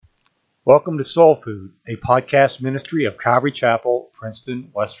Welcome to Soul Food, a podcast ministry of Calvary Chapel, Princeton,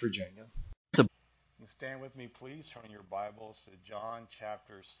 West Virginia. Stand with me, please. Turn your Bibles to John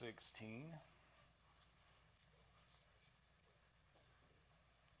chapter 16.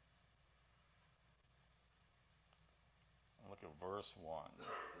 Look at verse 1.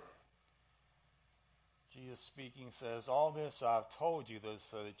 Jesus speaking says, "All this I've told you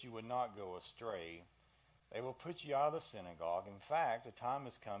so that you would not go astray. They will put you out of the synagogue. In fact, a time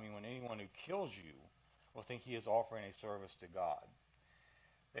is coming when anyone who kills you will think he is offering a service to God.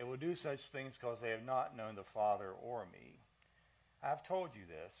 They will do such things because they have not known the Father or me. I have told you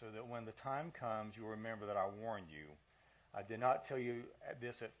this so that when the time comes, you will remember that I warned you. I did not tell you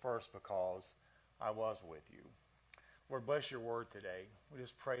this at first because I was with you." Lord, bless your word today. We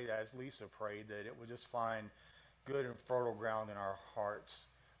just pray, as Lisa prayed, that it would just find good and fertile ground in our hearts.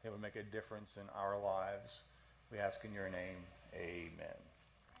 It would make a difference in our lives. We ask in your name, amen.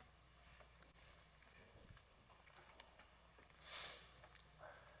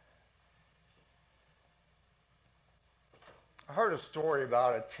 I heard a story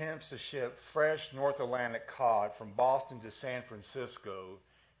about attempts to ship fresh North Atlantic cod from Boston to San Francisco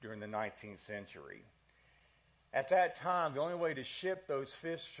during the 19th century. At that time, the only way to ship those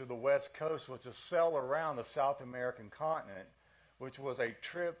fish to the West Coast was to sail around the South American continent, which was a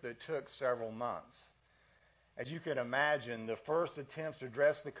trip that took several months. As you can imagine, the first attempts to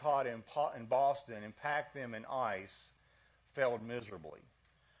dress the cod in Boston and pack them in ice failed miserably.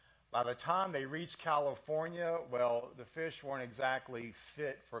 By the time they reached California, well, the fish weren't exactly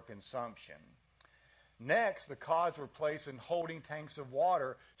fit for consumption. Next, the cods were placed in holding tanks of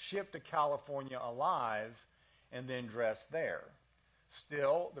water, shipped to California alive, and then dressed there.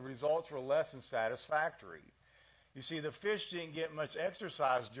 Still, the results were less than satisfactory. You see, the fish didn't get much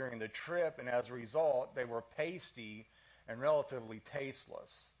exercise during the trip, and as a result, they were pasty and relatively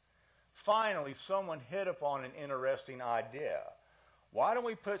tasteless. Finally, someone hit upon an interesting idea. Why don't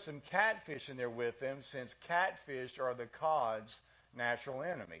we put some catfish in there with them, since catfish are the cod's natural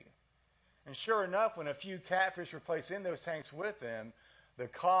enemy? And sure enough, when a few catfish were placed in those tanks with them, the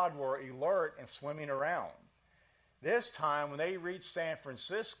cod were alert and swimming around. This time, when they reached San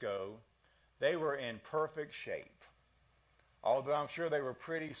Francisco, they were in perfect shape. Although I'm sure they were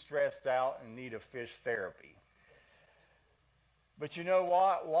pretty stressed out and in need of fish therapy. But you know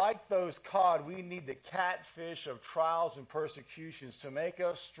what? Like those cod, we need the catfish of trials and persecutions to make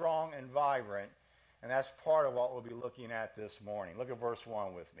us strong and vibrant. And that's part of what we'll be looking at this morning. Look at verse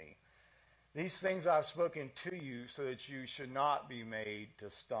 1 with me. "These things I've spoken to you so that you should not be made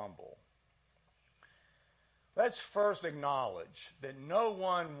to stumble." Let's first acknowledge that no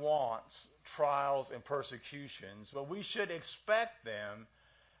one wants trials and persecutions, but we should expect them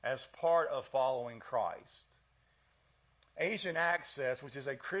as part of following Christ. Asian Access, which is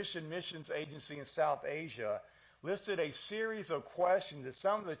a Christian missions agency in South Asia, listed a series of questions that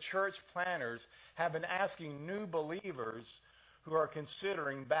some of the church planners have been asking new believers who are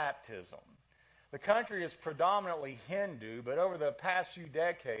considering baptism. The country is predominantly Hindu, but over the past few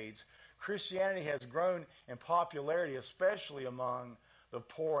decades, Christianity has grown in popularity, especially among the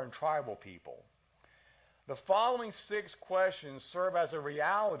poor and tribal people. The following 6 questions serve as a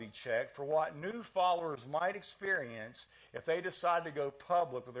reality check for what new followers might experience if they decide to go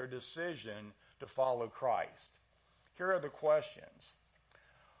public with their decision to follow Christ. Here are the questions.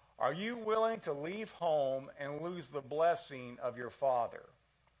 Are you willing to leave home and lose the blessing of your Father?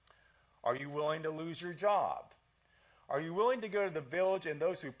 Are you willing to lose your job? Are you willing to go to the village and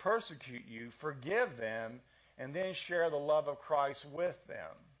those who persecute you, forgive them, and then share the love of Christ with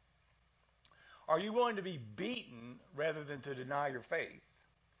them? Are you willing to be beaten rather than to deny your faith?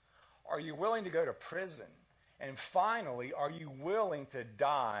 Are you willing to go to prison? And finally, are you willing to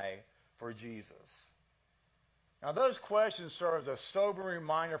die for Jesus? Now, those questions serve as a sobering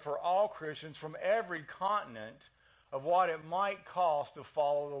reminder for all Christians from every continent of what it might cost to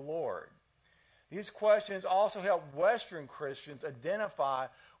follow the Lord. These questions also help Western Christians identify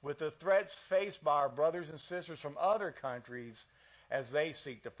with the threats faced by our brothers and sisters from other countries as they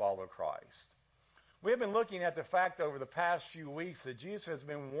seek to follow Christ. We have been looking at the fact over the past few weeks that Jesus has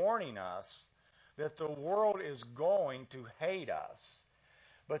been warning us that the world is going to hate us.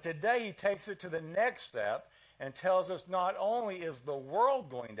 But today he takes it to the next step and tells us not only is the world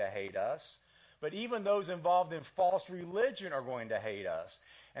going to hate us, but even those involved in false religion are going to hate us.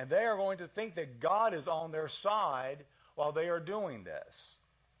 And they are going to think that God is on their side while they are doing this.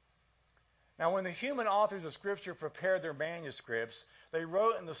 Now, when the human authors of Scripture prepared their manuscripts, they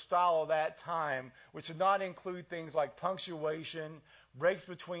wrote in the style of that time, which did not include things like punctuation, breaks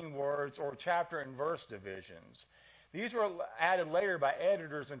between words, or chapter and verse divisions. These were added later by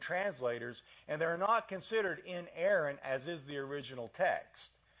editors and translators, and they're not considered inerrant as is the original text.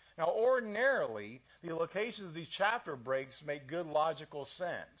 Now, ordinarily, the locations of these chapter breaks make good logical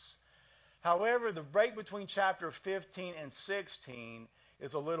sense. However, the break between chapter 15 and 16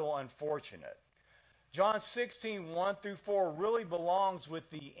 is a little unfortunate. John 16, 1 through 4 really belongs with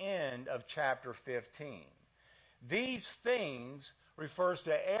the end of chapter 15. These things refers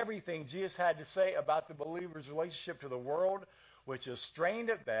to everything Jesus had to say about the believer's relationship to the world, which is strained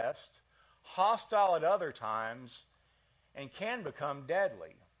at best, hostile at other times, and can become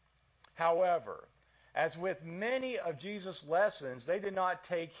deadly. However, as with many of Jesus' lessons, they did not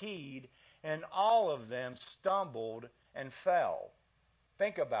take heed, and all of them stumbled and fell.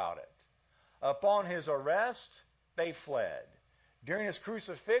 Think about it. Upon his arrest, they fled. During his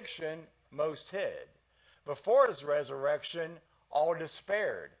crucifixion, most hid. Before his resurrection, all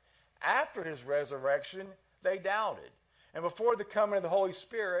despaired. After his resurrection, they doubted. And before the coming of the Holy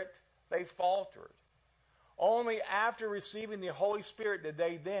Spirit, they faltered. Only after receiving the Holy Spirit did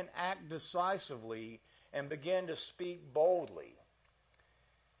they then act decisively and begin to speak boldly.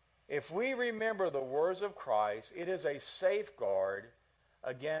 If we remember the words of Christ, it is a safeguard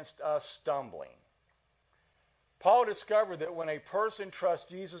against us stumbling. Paul discovered that when a person trusts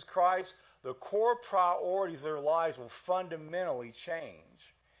Jesus Christ, the core priorities of their lives will fundamentally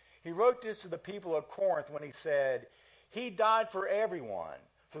change. He wrote this to the people of Corinth when he said, "He died for everyone,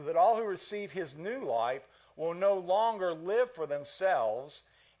 so that all who receive his new life will no longer live for themselves.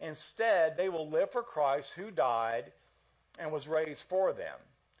 Instead, they will live for Christ who died and was raised for them."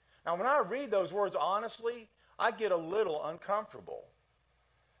 Now, when I read those words honestly, I get a little uncomfortable.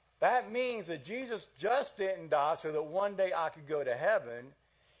 That means that Jesus just didn't die so that one day I could go to heaven.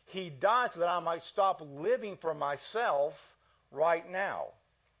 He died so that I might stop living for myself right now.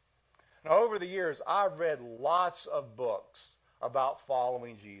 Now, over the years, I've read lots of books about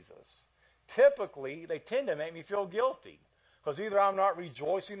following Jesus. Typically, they tend to make me feel guilty because either I'm not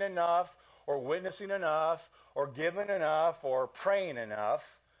rejoicing enough or witnessing enough or giving enough or praying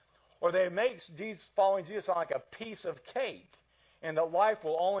enough, or they make following Jesus sound like a piece of cake and that life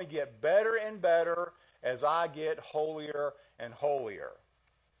will only get better and better as I get holier and holier.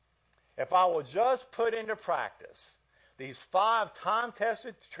 If I will just put into practice these 5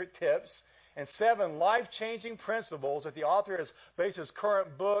 time-tested tips and 7 life-changing principles that the author has based his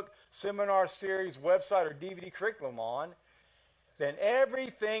current book, seminar series, website, or DVD curriculum on, then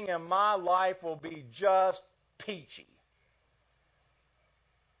everything in my life will be just peachy.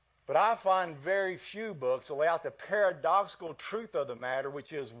 But I find very few books that lay out the paradoxical truth of the matter,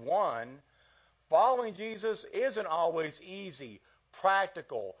 which is, 1, following Jesus isn't always easy,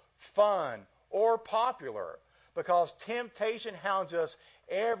 practical, fun, or popular, because temptation hounds us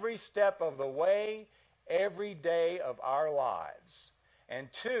every step of the way, every day of our lives.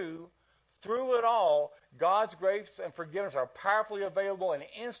 And 2, through it all, God's grace and forgiveness are powerfully available and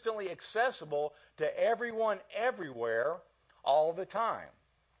instantly accessible to everyone, everywhere, all the time.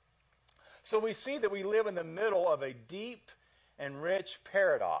 So we see that we live in the middle of a deep and rich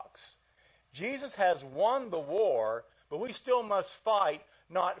paradox. Jesus has won the war, but we still must fight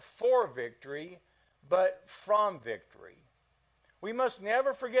not for victory, but from victory. We must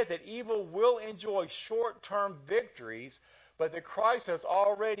never forget that evil will enjoy short-term victories, but that Christ has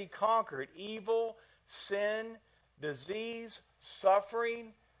already conquered evil, sin, disease,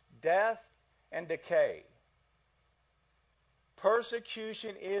 suffering, death, and decay.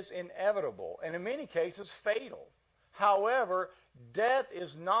 Persecution is inevitable and in many cases fatal. However, death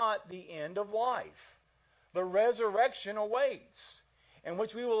is not the end of life. The resurrection awaits, in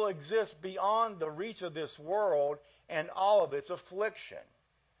which we will exist beyond the reach of this world and all of its affliction.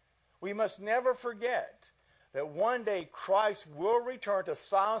 We must never forget that one day Christ will return to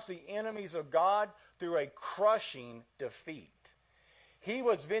silence the enemies of God through a crushing defeat. He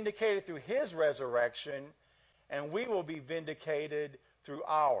was vindicated through his resurrection, and we will be vindicated through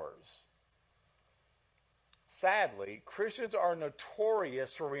ours. Sadly, Christians are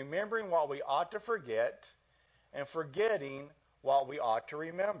notorious for remembering what we ought to forget and forgetting what we ought to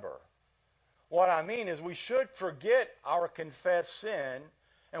remember. What I mean is we should forget our confessed sin,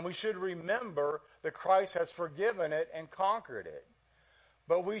 and we should remember that Christ has forgiven it and conquered it.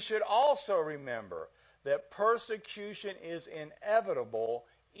 But we should also remember that persecution is inevitable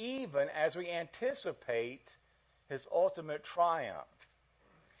even as we anticipate his ultimate triumph.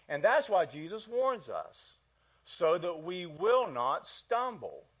 And that's why Jesus warns us, so that we will not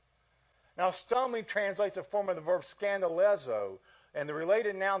stumble. Now, stumbling translates a form of the verb scandalizo, and the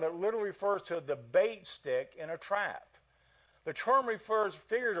related noun that literally refers to the bait stick in a trap. The term refers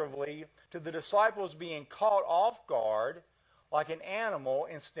figuratively to the disciples being caught off guard like an animal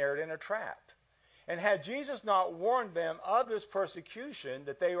ensnared in a trap. And had Jesus not warned them of this persecution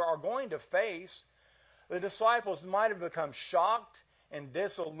that they are going to face, the disciples might have become shocked and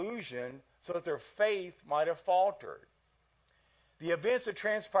disillusioned so that their faith might have faltered. The events that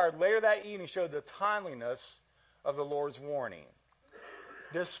transpired later that evening showed the timeliness of the Lord's warning.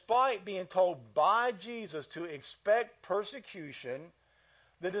 Despite being told by Jesus to expect persecution,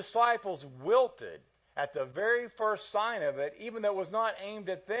 the disciples wilted at the very first sign of it, even though it was not aimed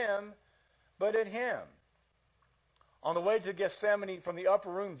at them, but at him. On the way to Gethsemane from the upper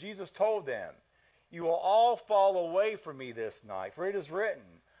room, Jesus told them, "You will all fall away from me this night, for it is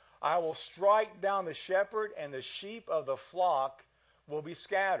written, I will strike down the shepherd, and the sheep of the flock will be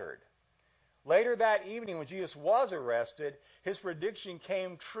scattered." Later that evening, when Jesus was arrested, his prediction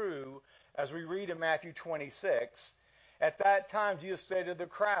came true, as we read in Matthew 26. At that time, Jesus said to the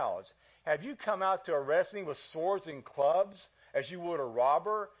crowds, "Have you come out to arrest me with swords and clubs, as you would a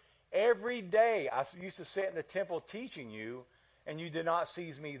robber? Every day I used to sit in the temple teaching you, and you did not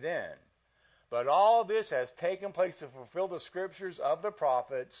seize me then. But all this has taken place to fulfill the scriptures of the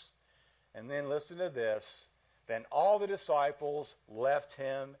prophets." And then listen to this. Then all the disciples left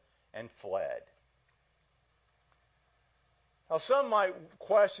him and fled. Now, some might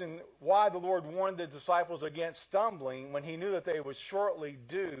question why the Lord warned the disciples against stumbling when he knew that they would shortly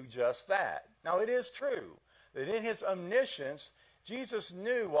do just that. Now, it is true that in his omniscience, Jesus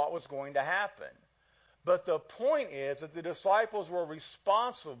knew what was going to happen. But the point is that the disciples were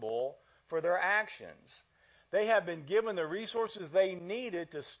responsible for their actions. They have been given the resources they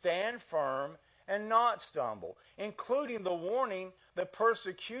needed to stand firm and not stumble, including the warning that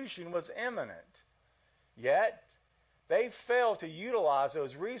persecution was imminent. Yet, they failed to utilize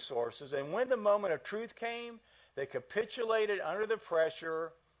those resources, and when the moment of truth came, they capitulated under the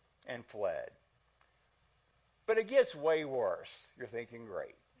pressure and fled. But it gets way worse. You're thinking,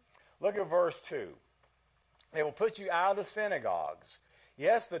 great. Look at verse 2. "They will put you out of the synagogues.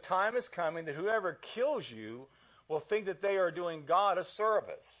 Yes, the time is coming that whoever kills you will think that they are doing God a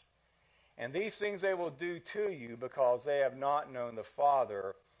service. And these things they will do to you because they have not known the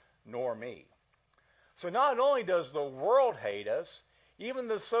Father nor me." So not only does the world hate us, even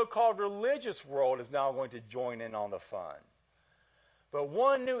the so-called religious world is now going to join in on the fun. But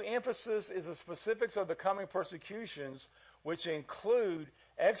one new emphasis is the specifics of the coming persecutions, which include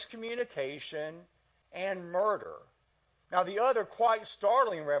excommunication and murder. Now, the other quite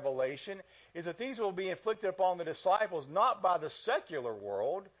startling revelation is that these will be inflicted upon the disciples not by the secular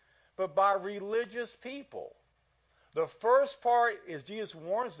world, but by religious people. The first part is Jesus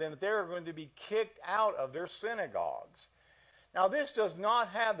warns them that they are going to be kicked out of their synagogues. Now, this does not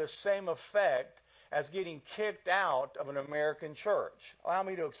have the same effect as getting kicked out of an American church. Allow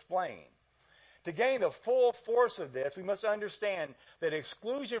me to explain. To gain the full force of this, we must understand that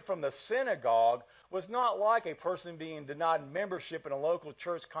exclusion from the synagogue was not like a person being denied membership in a local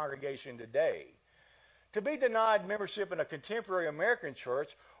church congregation today. To be denied membership in a contemporary American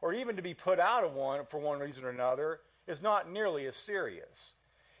church, or even to be put out of one for one reason or another, is not nearly as serious.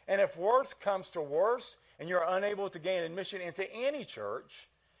 And if worse comes to worse, and you're unable to gain admission into any church,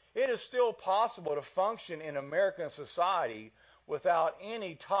 it is still possible to function in American society without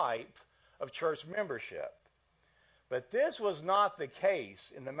any type of church membership. But this was not the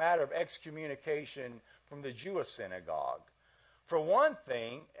case in the matter of excommunication from the Jewish synagogue. For one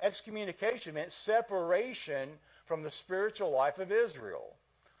thing, excommunication meant separation from the spiritual life of Israel.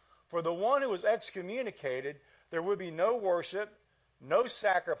 For the one who was excommunicated, there would be no worship, no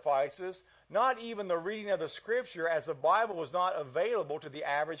sacrifices, not even the reading of the Scripture, as the Bible was not available to the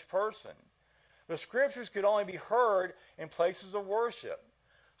average person. The Scriptures could only be heard in places of worship.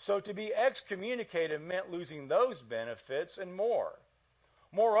 So to be excommunicated meant losing those benefits and more.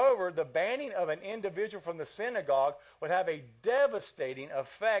 Moreover, the banning of an individual from the synagogue would have a devastating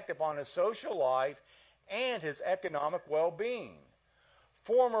effect upon his social life and his economic well-being.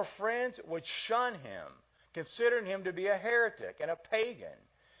 Former friends would shun him, considering him to be a heretic and a pagan.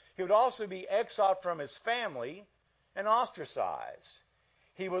 He would also be exiled from his family and ostracized.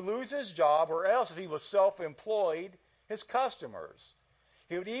 He would lose his job, or else, if he was self-employed, his customers.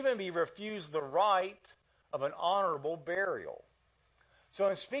 He would even be refused the right of an honorable burial. So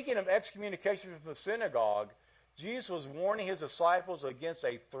in speaking of excommunication from the synagogue, Jesus was warning his disciples against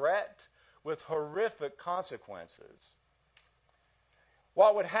a threat with horrific consequences.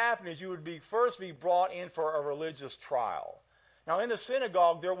 What would happen is you would first be brought in for a religious trial. Now, in the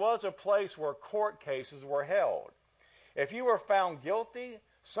synagogue, there was a place where court cases were held. If you were found guilty,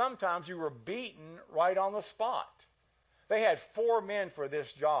 sometimes you were beaten right on the spot. They had 4 men for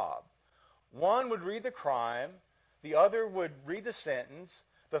this job. One would read the crime, the other would read the sentence,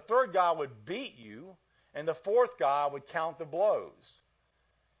 the third guy would beat you, and the fourth guy would count the blows.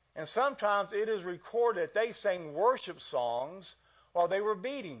 And sometimes it is recorded that they sang worship songs while they were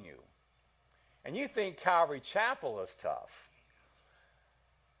beating you. And you think Calvary Chapel is tough.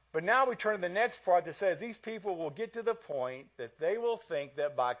 But now we turn to the next part that says these people will get to the point that they will think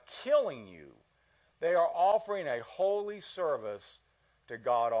that by killing you, they are offering a holy service to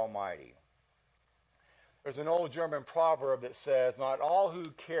God Almighty. There's an old German proverb that says, not all who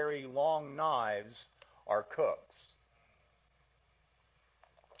carry long knives are cooks.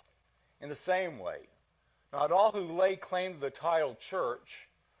 In the same way, not all who lay claim to the title church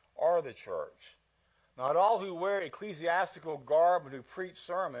are the church. Not all who wear ecclesiastical garb and who preach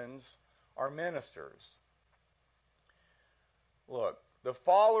sermons are ministers. Look, the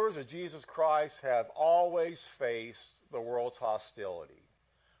followers of Jesus Christ have always faced the world's hostility.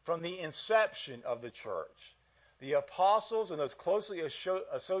 From the inception of the church, the apostles and those closely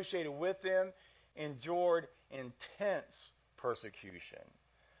associated with them endured intense persecution.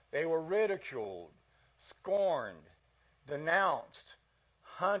 They were ridiculed, scorned, denounced,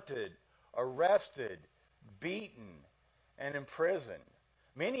 hunted, arrested, beaten, and imprisoned.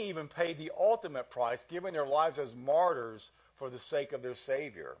 Many even paid the ultimate price, giving their lives as martyrs for the sake of their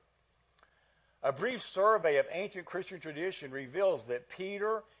Savior. A brief survey of ancient Christian tradition reveals that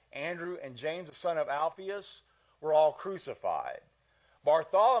Peter, Andrew, and James, the son of Alphaeus, were all crucified.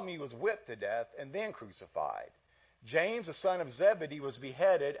 Bartholomew was whipped to death and then crucified. James, the son of Zebedee, was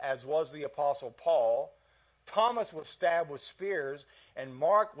beheaded, as was the Apostle Paul. Thomas was stabbed with spears, and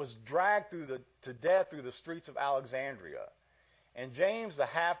Mark was dragged to death through the streets of Alexandria. And James, the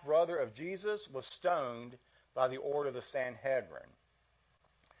half-brother of Jesus, was stoned by the order of the Sanhedrin.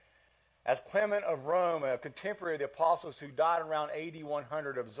 As Clement of Rome, a contemporary of the apostles who died around AD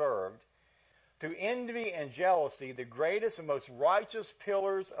 100, observed, through envy and jealousy, the greatest and most righteous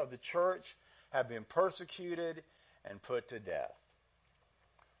pillars of the church have been persecuted and put to death.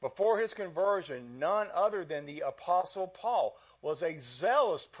 Before his conversion, none other than the Apostle Paul was a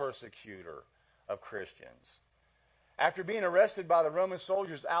zealous persecutor of Christians. After being arrested by the Roman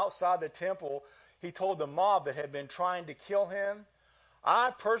soldiers outside the temple, he told the mob that had been trying to kill him,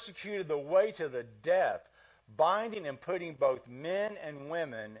 I persecuted the way to the death, binding and putting both men and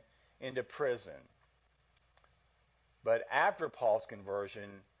women into prison. But after Paul's conversion,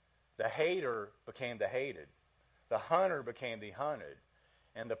 the hater became the hated, the hunter became the hunted,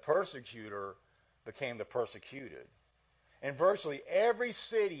 and the persecutor became the persecuted. In virtually every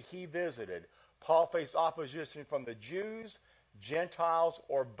city he visited, Paul faced opposition from the Jews, Gentiles,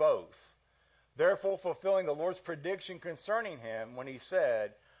 or both, therefore fulfilling the Lord's prediction concerning him when he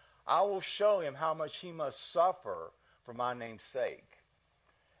said, I will show him how much he must suffer for my name's sake.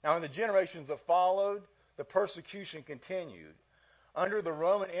 Now, in the generations that followed, the persecution continued. Under the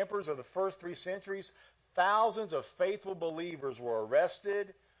Roman emperors of the first 3 centuries, thousands of faithful believers were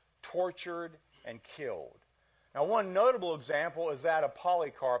arrested, tortured, and killed. Now, one notable example is that of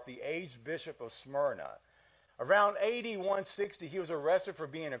Polycarp, the aged bishop of Smyrna. Around AD 160, he was arrested for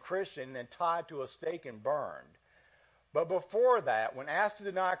being a Christian and then tied to a stake and burned. But before that, when asked to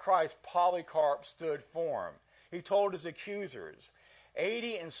deny Christ, Polycarp stood firm. He told his accusers,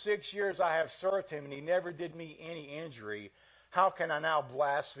 86 years I have served him, and he never did me any injury. How can I now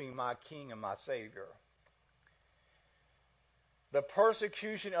blaspheme my King and my Savior? The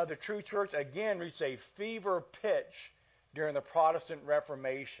persecution of the true church again reached a fever pitch during the Protestant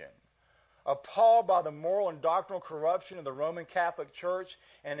Reformation. Appalled by the moral and doctrinal corruption of the Roman Catholic Church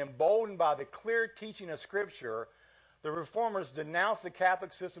and emboldened by the clear teaching of Scripture, the Reformers denounced the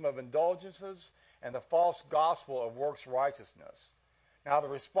Catholic system of indulgences and the false gospel of works righteousness. Now, the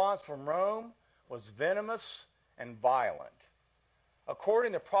response from Rome was venomous and violent.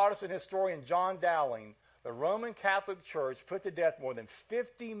 According to Protestant historian John Dowling, the Roman Catholic Church put to death more than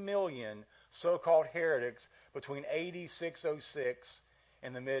 50 million so-called heretics between AD 606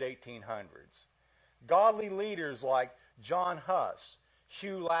 and the mid-1800s. Godly leaders like John Huss,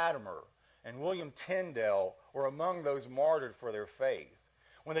 Hugh Latimer, and William Tyndale were among those martyred for their faith.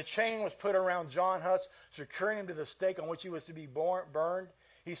 When the chain was put around John Huss, securing him to the stake on which he was to be burned,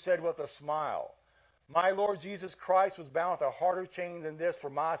 he said with a smile, My Lord Jesus Christ was bound with a harder chain than this for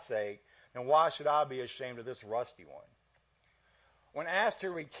my sake, and why should I be ashamed of this rusty one? When asked to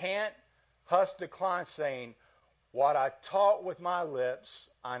recant, Huss declined, saying, What I taught with my lips,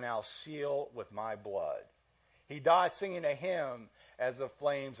 I now seal with my blood. He died singing a hymn as the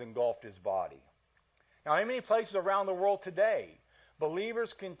flames engulfed his body. Now, in many places around the world today,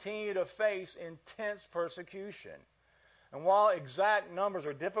 believers continue to face intense persecution. And while exact numbers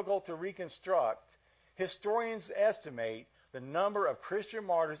are difficult to reconstruct, historians estimate the number of Christian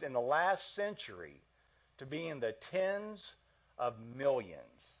martyrs in the last century to be in the tens of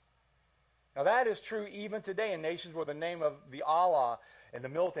millions. Now that is true even today in nations where the name of the Allah and the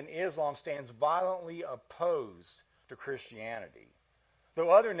militant Islam stands violently opposed to Christianity. Though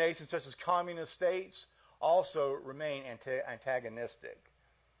other nations such as communist states also remain antagonistic.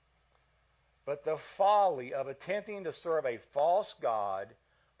 But the folly of attempting to serve a false God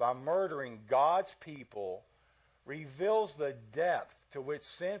by murdering God's people reveals the depth to which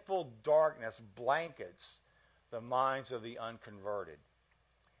sinful darkness blankets the minds of the unconverted.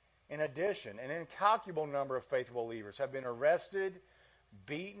 In addition, an incalculable number of faithful believers have been arrested,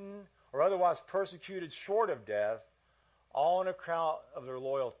 beaten, or otherwise persecuted short of death, all on account of their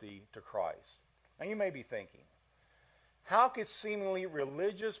loyalty to Christ. Now you may be thinking, how could seemingly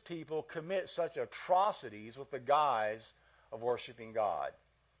religious people commit such atrocities with the guise of worshiping God?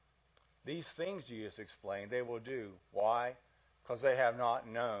 These things, Jesus explained, they will do. Why? Because they have not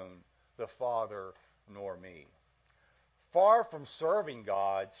known the Father nor me. Far from serving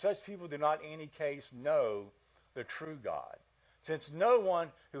God, such people do not in any case know the true God, since no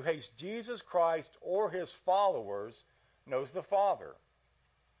one who hates Jesus Christ or his followers knows the Father.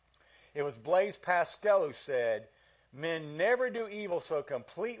 It was Blaise Pascal who said, "Men never do evil so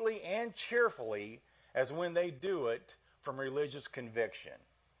completely and cheerfully as when they do it from religious conviction."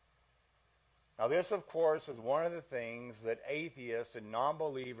 Now this, of course, is one of the things that atheists and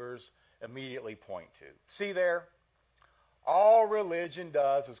non-believers immediately point to. See there? All religion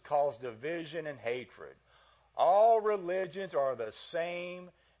does is cause division and hatred. All religions are the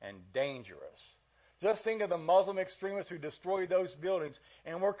same and dangerous. Just think of the Muslim extremists who destroyed those buildings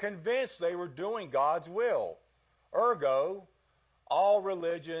and were convinced they were doing God's will. Ergo, all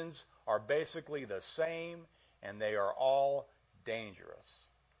religions are basically the same and they are all dangerous.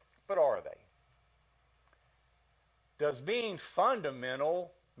 But are they? Does being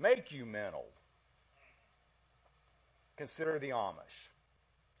fundamental make you mental? Consider the Amish.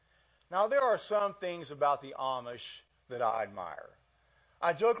 Now, there are some things about the Amish that I admire.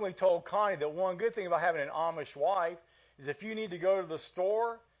 I jokingly told Connie that one good thing about having an Amish wife is if you need to go to the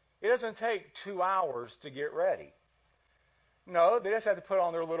store, it doesn't take 2 hours to get ready. No, they just have to put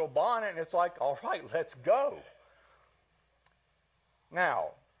on their little bonnet and it's like, all right, let's go.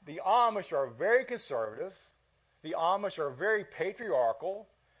 Now, the Amish are very conservative. The Amish are very patriarchal.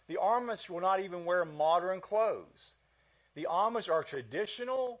 The Amish will not even wear modern clothes. The Amish are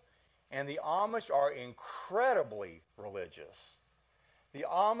traditional, and the Amish are incredibly religious. The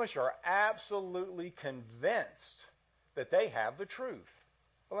Amish are absolutely convinced that they have the truth.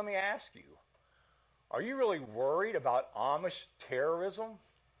 Well, let me ask you, are you really worried about Amish terrorism?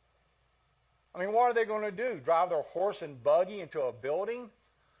 I mean, what are they going to do? Drive their horse and buggy into a building?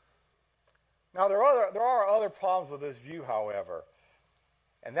 Now, there are other problems with this view, however,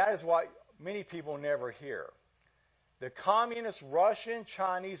 and that is what many people never hear. The communist Russian,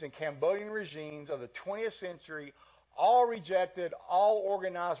 Chinese, and Cambodian regimes of the 20th century all rejected all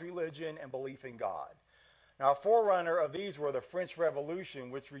organized religion and belief in God. Now, a forerunner of these were the French Revolution,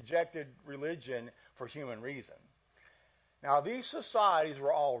 which rejected religion for human reason. Now, these societies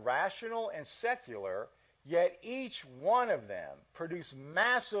were all rational and secular, yet each one of them produced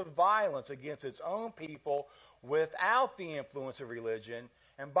massive violence against its own people without the influence of religion,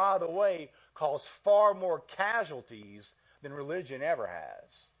 and by the way, caused far more casualties than religion ever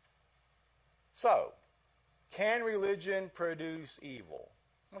has. So, can religion produce evil?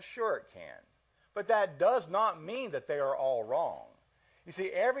 Well, sure it can. But that does not mean that they are all wrong. You see,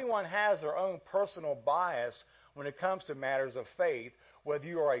 everyone has their own personal bias when it comes to matters of faith, whether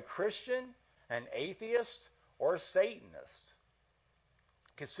you are a Christian, an atheist, or a Satanist.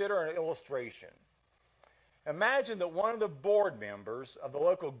 Consider an illustration. Imagine that one of the board members of the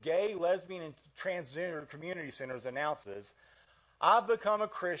local gay, lesbian, and transgender community centers announces, "I've become a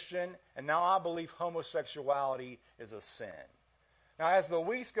Christian, and now I believe homosexuality is a sin." Now, as the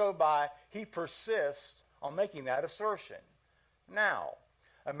weeks go by, he persists on making that assertion. Now,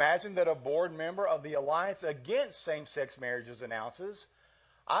 imagine that a board member of the Alliance Against Same-Sex Marriages announces,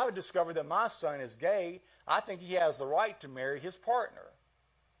 "I have discovered that my son is gay. I think he has the right to marry his partner."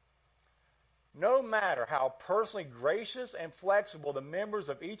 No matter how personally gracious and flexible the members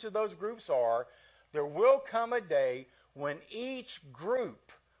of each of those groups are, there will come a day when each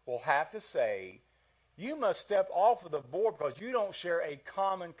group will have to say, "You must step off of the board because you don't share a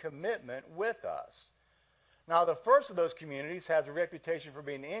common commitment with us." Now, the first of those communities has a reputation for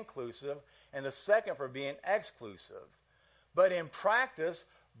being inclusive, and the second for being exclusive. But in practice,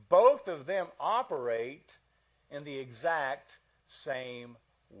 both of them operate in the exact same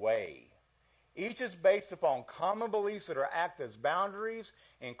way. Each is based upon common beliefs that are act as boundaries,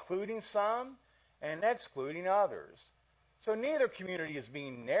 including some and excluding others. So neither community is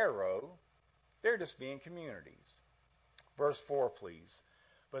being narrow, they're just being communities. Verse 4, please.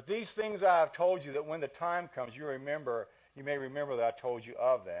 But these things I have told you, that when the time comes, you may remember that I told you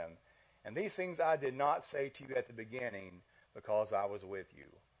of them. And these things I did not say to you at the beginning, because I was with you.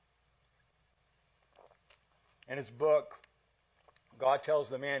 In his book, God Tells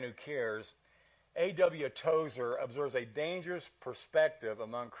the Man Who Cares, A.W. Tozer observes a dangerous perspective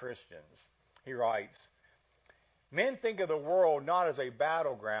among Christians. He writes, men think of the world not as a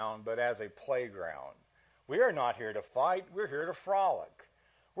battleground, but as a playground. We are not here to fight, we're here to frolic.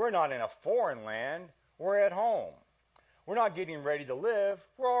 We're not in a foreign land, we're at home. We're not getting ready to live,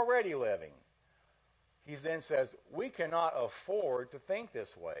 we're already living. He then says, we cannot afford to think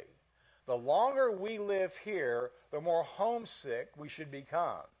this way. The longer we live here, the more homesick we should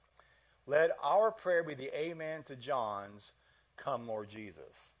become. Let our prayer be the amen to John's, come Lord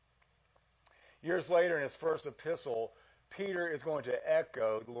Jesus. Years later in his first epistle, Peter is going to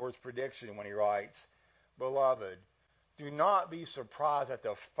echo the Lord's prediction when he writes, beloved, do not be surprised at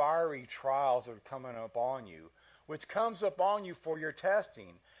the fiery trials that are coming upon you, which comes upon you for your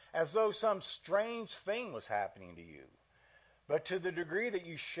testing, as though some strange thing was happening to you. But to the degree that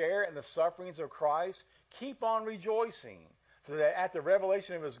you share in the sufferings of Christ, keep on rejoicing, so that at the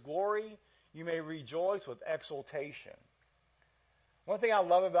revelation of his glory, you may rejoice with exultation. One thing I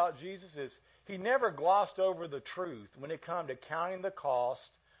love about Jesus is he never glossed over the truth when it came to counting the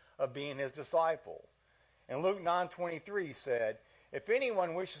cost of being his disciple. In Luke 9:23 he said, if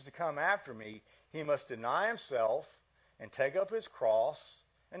anyone wishes to come after me, he must deny himself and take up his cross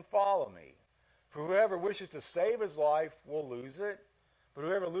and follow me. For whoever wishes to save his life will lose it, but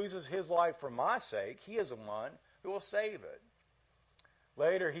whoever loses his life for my sake, he is the one who will save it.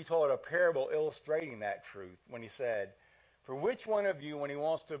 Later he told a parable illustrating that truth when he said, for which one of you, when he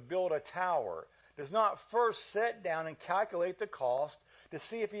wants to build a tower, does not first sit down and calculate the cost to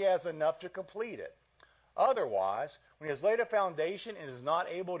see if he has enough to complete it? Otherwise, when he has laid a foundation and is not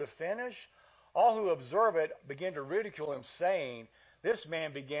able to finish, all who observe it begin to ridicule him, saying, this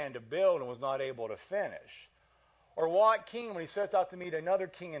man began to build and was not able to finish. Or what king, when he sets out to meet another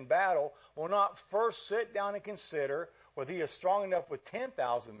king in battle, will not first sit down and consider whether he is strong enough with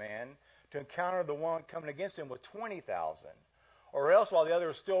 10,000 men to encounter the one coming against him with 20,000? Or else, while the other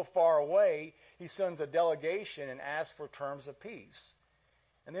is still far away, he sends a delegation and asks for terms of peace.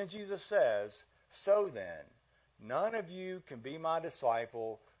 And then Jesus says, so then, none of you can be my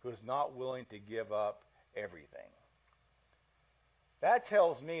disciple who is not willing to give up everything. That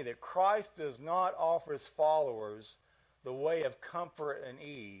tells me that Christ does not offer his followers the way of comfort and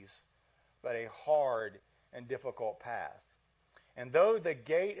ease, but a hard and difficult path. And though the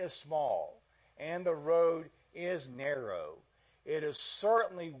gate is small and the road is narrow, it is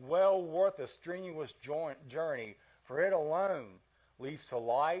certainly well worth a strenuous journey, for it alone leads to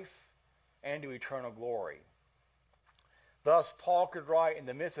life and to eternal glory. Thus, Paul could write in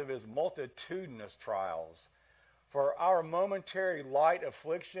the midst of his multitudinous trials, for our momentary light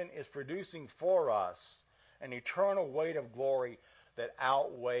affliction is producing for us an eternal weight of glory that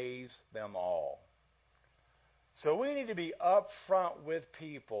outweighs them all. So we need to be upfront with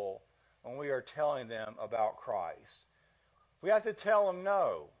people when we are telling them about Christ. We have to tell them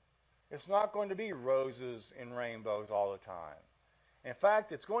no. It's not going to be roses and rainbows all the time. In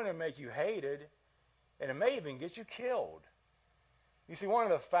fact, it's going to make you hated, and it may even get you killed. You see, one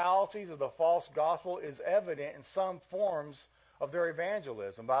of the fallacies of the false gospel is evident in some forms of their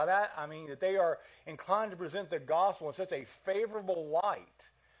evangelism. By that, I mean that they are inclined to present the gospel in such a favorable light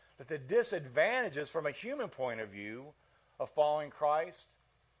that the disadvantages from a human point of view of following Christ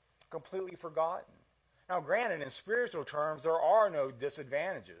are completely forgotten. Now, granted, in spiritual terms, there are no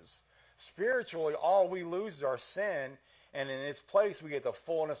disadvantages. Spiritually, all we lose is our sin, and in its place we get the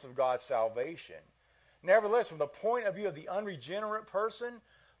fullness of God's salvation. Nevertheless, from the point of view of the unregenerate person,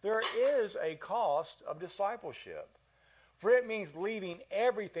 there is a cost of discipleship. For it means leaving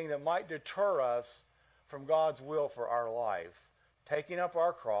everything that might deter us from God's will for our life, taking up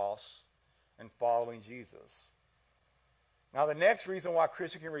our cross, and following Jesus. Now, the next reason why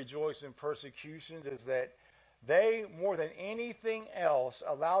Christians can rejoice in persecutions is that they, more than anything else,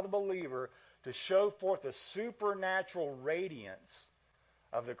 allow the believer to show forth the supernatural radiance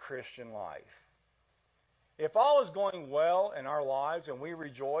of the Christian life. If all is going well in our lives and we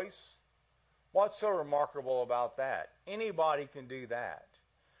rejoice, what's so remarkable about that? Anybody can do that.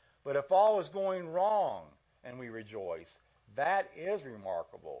 But if all is going wrong and we rejoice, That is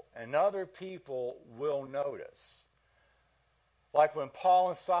remarkable, and other people will notice. Like when Paul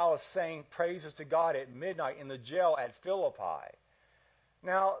and Silas sang praises to God at midnight in the jail at Philippi.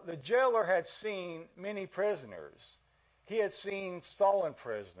 Now, the jailer had seen many prisoners. He had seen sullen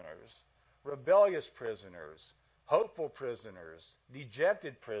prisoners, rebellious prisoners, hopeful prisoners,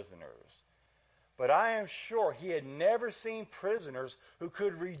 dejected prisoners. But I am sure he had never seen prisoners who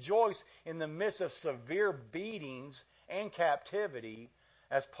could rejoice in the midst of severe beatings and captivity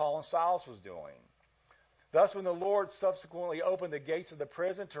as Paul and Silas was doing. Thus, when the Lord subsequently opened the gates of the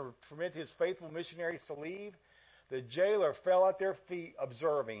prison to permit his faithful missionaries to leave, the jailer fell at their feet,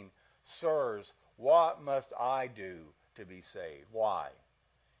 observing, "Sirs, what must I do to be saved?" Why?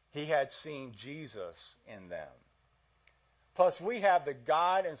 He had seen Jesus in them. Plus, we have the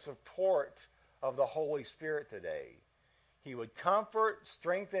guide and support of the Holy Spirit today. He would comfort,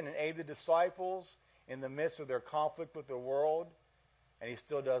 strengthen, and aid the disciples in the midst of their conflict with the world, and he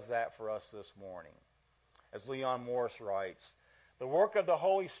still does that for us this morning. As Leon Morris writes, the work of the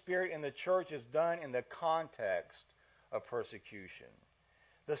Holy Spirit in the church is done in the context of persecution.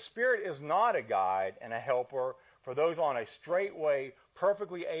 The Spirit is not a guide and a helper for those on a straight way,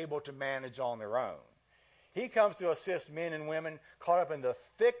 perfectly able to manage on their own. He comes to assist men and women caught up in the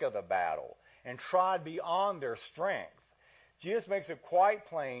thick of the battle and tried beyond their strength. Jesus makes it quite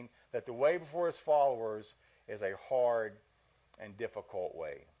plain that the way before his followers is a hard and difficult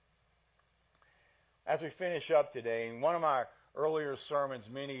way. As we finish up today, in one of my earlier sermons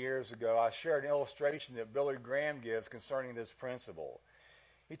many years ago, I shared an illustration that Billy Graham gives concerning this principle.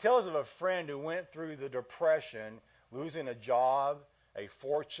 He tells of a friend who went through the Depression, losing a job, a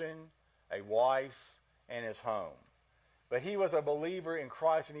fortune, a wife, and his home. But he was a believer in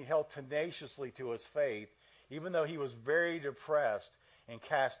Christ, and he held tenaciously to his faith, even though he was very depressed and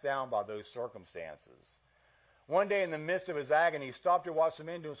cast down by those circumstances. One day in the midst of his agony, he stopped to watch some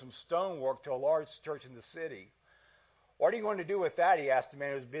men doing some stonework to a large church in the city. "What are you going to do with that?" he asked the man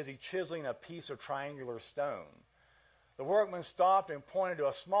who was busy chiseling a piece of triangular stone. The workman stopped and pointed to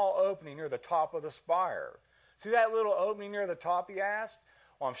a small opening near the top of the spire. "See that little opening near the top?" he asked.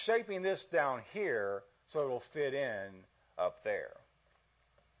 "Well, I'm shaping this down here so it'll fit in up there."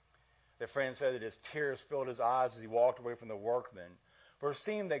 The friend said that his tears filled his eyes as he walked away from the workman, for it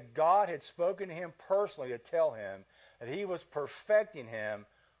seemed that God had spoken to him personally to tell him that he was perfecting him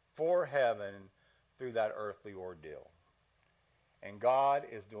for heaven through that earthly ordeal. And God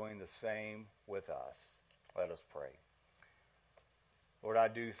is doing the same with us. Let us pray. Lord, I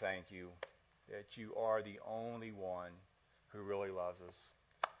do thank you that you are the only one who really loves us,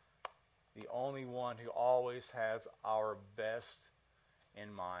 the only one who always has our best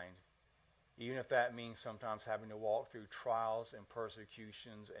in mind, even if that means sometimes having to walk through trials and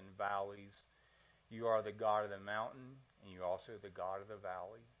persecutions and valleys. You are the God of the mountain, and you're also the God of the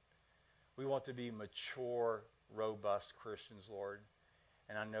valley. We want to be mature, robust Christians, Lord,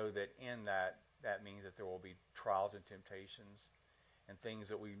 and I know that in that means that there will be trials and temptations and things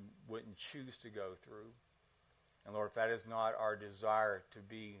that we wouldn't choose to go through. And Lord, if that is not our desire to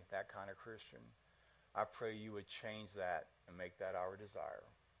be that kind of Christian, I pray you would change that and make that our desire.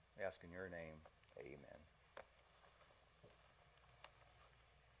 I ask in your name, amen.